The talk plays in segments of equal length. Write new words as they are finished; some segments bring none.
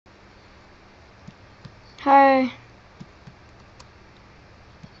Hi.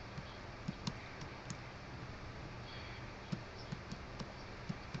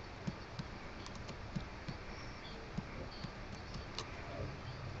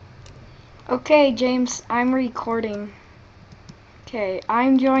 Okay, James, I'm recording. Okay,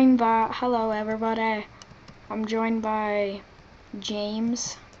 I'm joined by, hello everybody. I'm joined by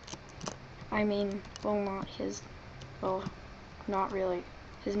James. Not really.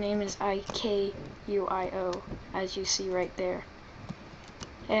 His name is IKUIO, as you see right there.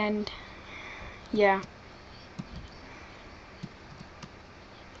 And, yeah.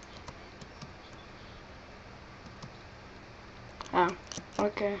 Oh,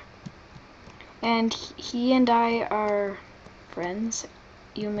 okay. And he and I are friends.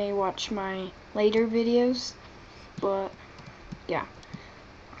 You may watch my later videos, but yeah.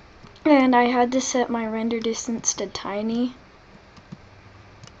 And I had to set my render distance to tiny.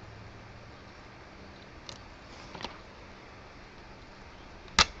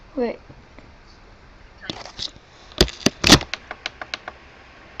 Wait.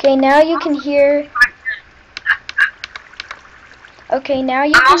 Okay, now you can hear. Okay, now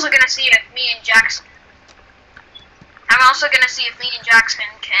you I'm can. also gonna see if me and Jackson. I'm also gonna see if me and Jackson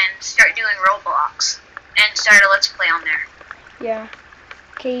can start doing Roblox and start a Let's Play on there. Yeah.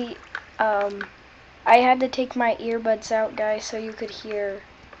 Okay. I had to take my earbuds out, guys, so you could hear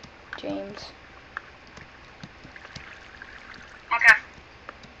James. Okay.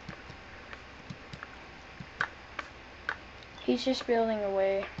 He's just building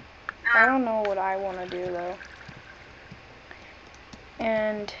away. I don't know what I want to do though.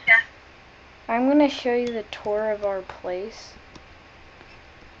 And yeah. I'm gonna show you the tour of our place.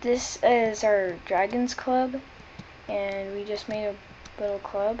 This is our Dragons Club, and we just made a little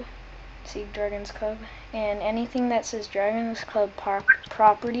club, Seek Dragons Club, and anything that says Dragons Club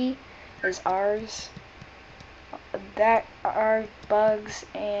property is ours. That are Bugs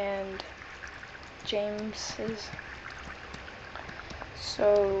and James's.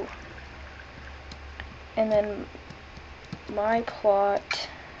 So, and then my plot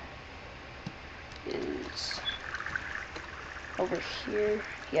is over here.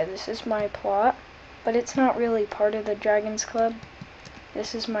 Yeah, this is my plot, but it's not really part of the Dragons Club.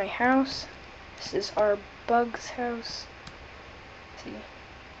 This is my house. This is our Bugs house. See?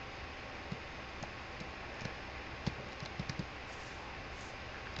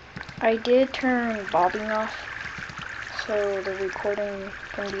 I did turn bobbing off, so the recording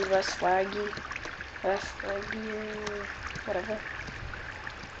can be less laggy, or whatever.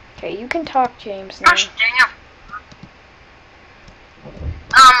 Okay, you can talk, James, now. Gosh dang it.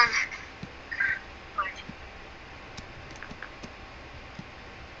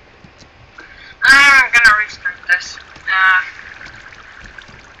 I'm gonna restart this.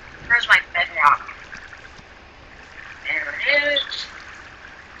 Where's my bedrock? There it is.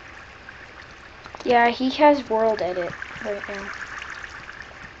 Yeah, he has world edit right now.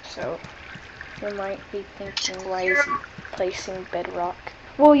 So, you might be thinking, why is he placing bedrock?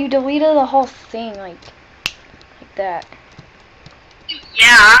 Well, you deleted the whole thing, like that.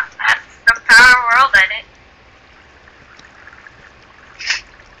 Yeah, that's the power of world edit.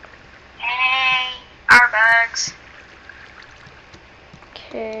 Hey, our bugs.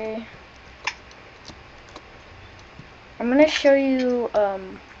 Okay. I'm gonna show you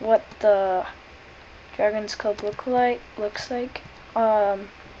what the Dragons Club looks like.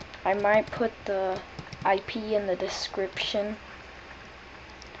 I might put the IP in the description.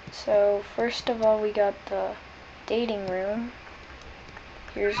 So first of all, we got the dating room.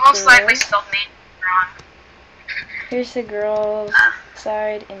 Here's Most likely girls. spelled name wrong. Here's the girls'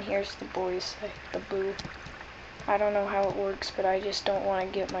 side, and here's the boys' side, the boo. I don't know how it works, but I just don't want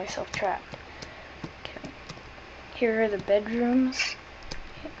to get myself trapped. Okay. Here are the bedrooms.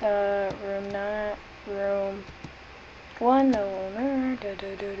 Room 9, room 1, the owner,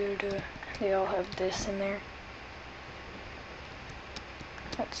 They all have this in there.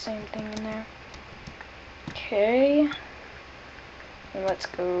 That same thing in there. Okay. And let's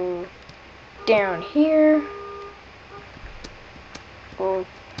go down here. Well,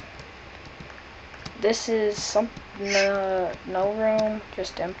 this is no room,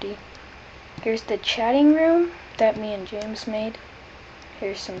 just empty. Here's the chatting room that me and James made.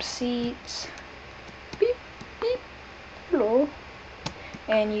 Here's some seats. Beep, beep. Hello.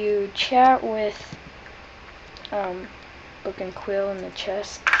 And you chat with Book and Quill in the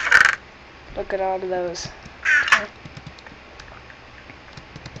chest. Look at all of those. Okay.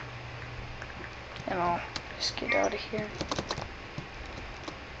 And I'll just get out of here.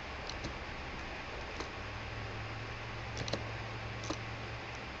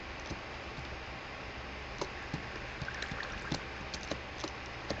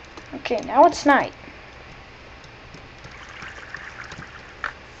 Okay, now it's night.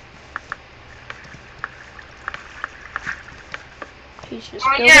 She's just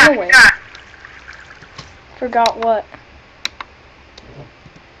building away. Forgot what?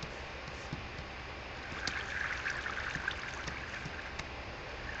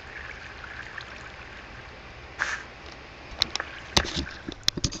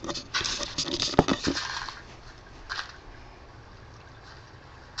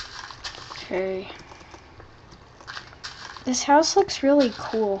 Okay. This house looks really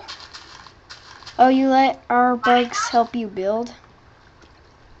cool. Oh, you let our bugs help you build?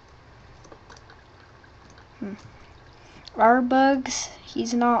 Our bugs,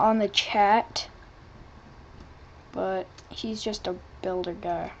 he's not on the chat, but he's just a builder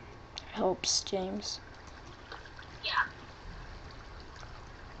guy. Helps James. Yeah.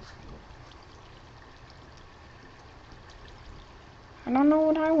 I don't know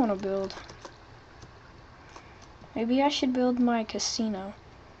what I want to build. Maybe I should build my casino.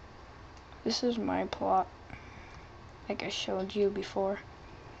 This is my plot, like I showed you before.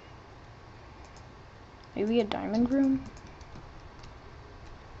 Maybe a diamond room?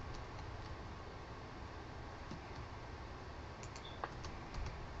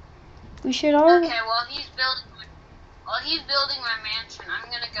 We should all... Okay, while he's building my mansion, I'm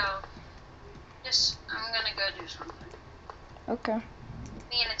gonna go do something. Okay.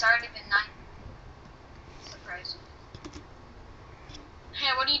 Man, it's already been night. Surprising.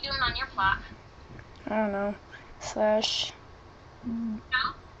 Hey, what are you doing on your plot? I don't know. Slash...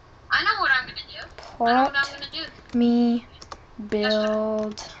 No? I know what I'm gonna do. Plot me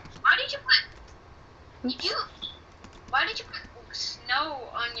build... Why did you put... Why did you put snow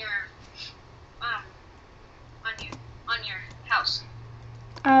on your... on your house?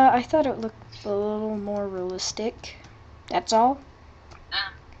 I thought it looked a little more realistic. That's all.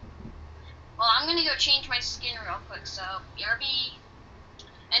 Well, I'm gonna go change my skin real quick, so BRB.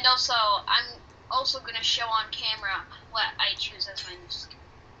 And also, I'm also gonna show on camera what I choose as my new skin.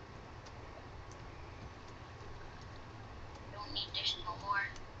 Don't need this no more.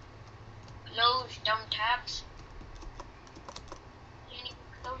 Close dumb tabs. Can't even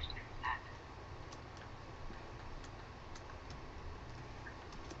close that tab.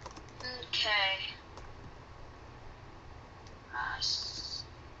 Okay.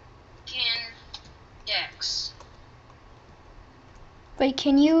 Skin Dex. Wait,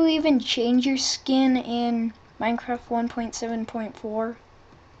 can you even change your skin in Minecraft 1.7.4?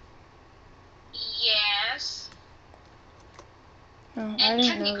 Yes. No, I And didn't know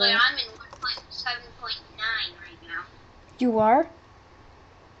technically, that. I'm in 1.7.9 right now. You are?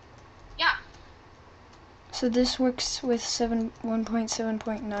 Yeah. So this works with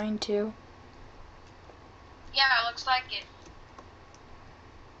 1.7.9 too? Yeah, it looks like it.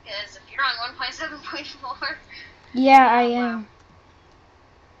 Because if you're on 1.7.4... Yeah, I am.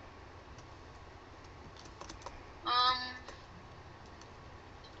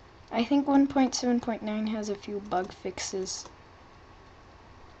 I think 1.7.9 has a few bug fixes.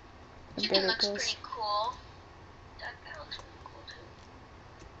 Chicken looks pretty cool. That guy looks pretty cool too.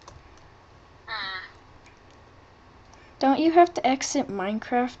 Don't you have to exit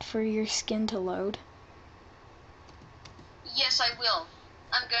Minecraft for your skin to load? Yes, I will.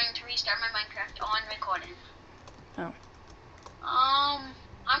 I'm going to restart my Minecraft on recording. Oh. I'm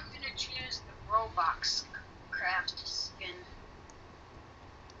gonna choose the Roblox craft skin.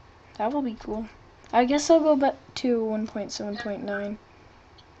 That will be cool. I guess I'll go back to 1.7.9.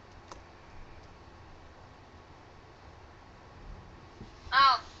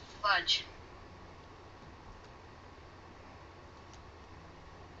 Oh, fudge.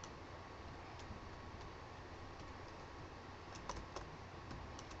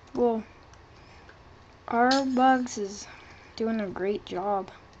 Well, our bugs is doing a great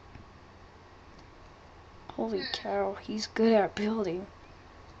job. Holy cow, he's good at building.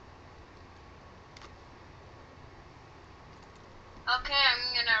 Okay,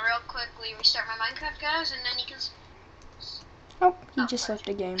 I'm gonna real quickly restart my Minecraft, guys, and then you can... Oh, he just left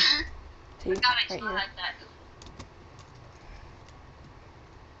the game. See, right here. That.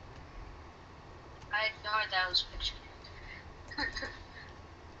 I ignored those pictures.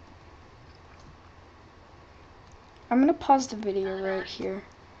 I'm gonna pause the video right here.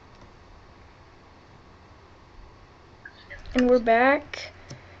 And we're back.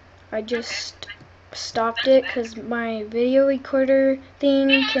 I just stopped it because my video recorder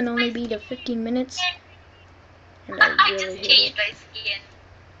thing can only be to 15 minutes. And I really hate it. Changed my skin.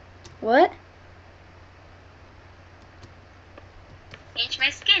 What? Changed my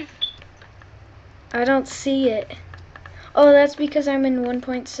skin. I don't see it. Oh, that's because I'm in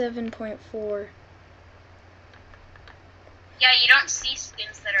 1.7.4. Yeah, you don't see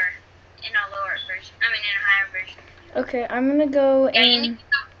skins that are in a lower version. I mean, in a higher version. Okay, I'm gonna go Yeah, you need in. to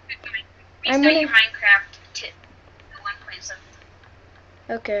restart your Minecraft to 1.7.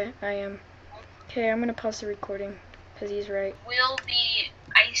 Okay, I am. Okay, I'm gonna pause the recording because he's right.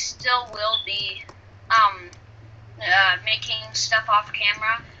 I still will be, making stuff off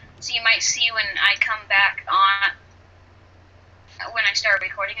camera. So you might see when I come back on, when I start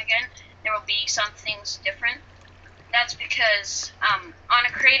recording again, there will be some things different. That's because, on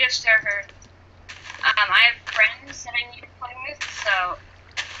a creative server, I have friends that I need to play with, so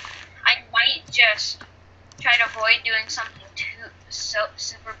I might just try to avoid doing something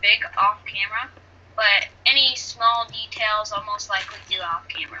super big off camera, but any small details I'll most likely do off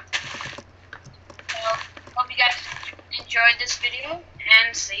camera. So, hope you guys enjoyed this video,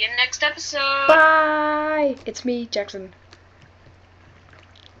 and see you in the next episode. Bye! It's me, Jackson.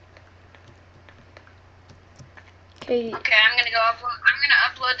 Okay. Okay, I'm gonna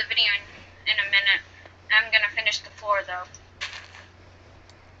upload the video in a minute. I'm gonna finish the floor though.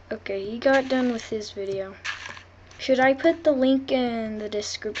 Okay, he got done with his video. Should I put the link in the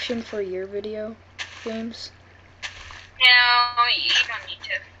description for your video, James? No, you don't need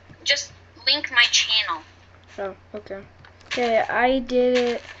to. Just link my channel. Oh, okay. Okay, I did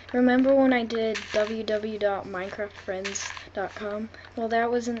it. Remember when I did www.minecraftfriends.com? Well,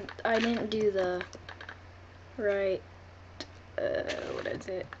 I didn't do the right, what is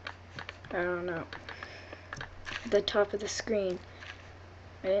it? I don't know. The top of the screen.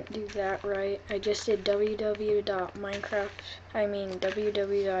 I didn't do that right. I just did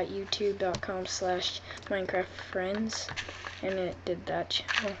www.youtube.com/minecraftfriends, and it did that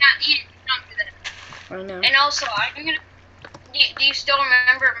channel. You don't do that. I know. And also, do you still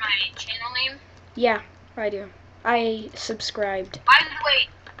remember my channel name? Yeah, I do. I subscribed. By the way,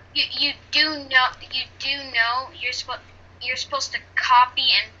 you do know you're supposed to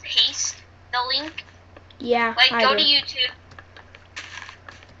copy and paste the link. Yeah, Like, I go do. to YouTube.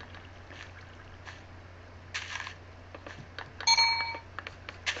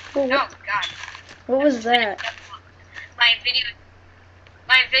 Well, Oh God. what was that? My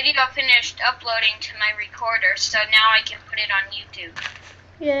video finished uploading to my recorder, so now I can put it on YouTube.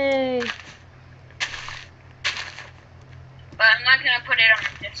 Yay! But I'm not gonna put it on the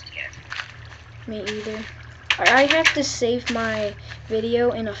disc yet. Me either. I have to save my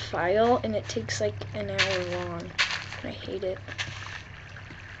video in a file, and it takes like an hour long. I hate it.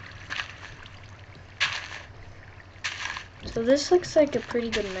 So this looks like a pretty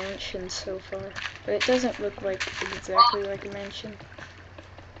good mansion so far, but it doesn't look like exactly like a mansion.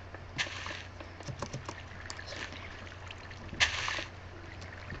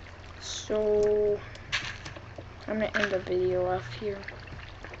 So I'm gonna end the video off here.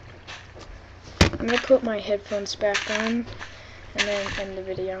 I'm gonna put my headphones back on and then end the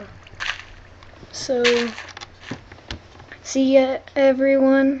video. So see ya,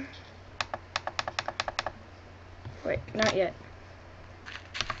 everyone. Wait, not yet.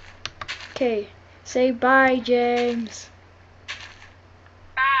 Okay, say bye, James.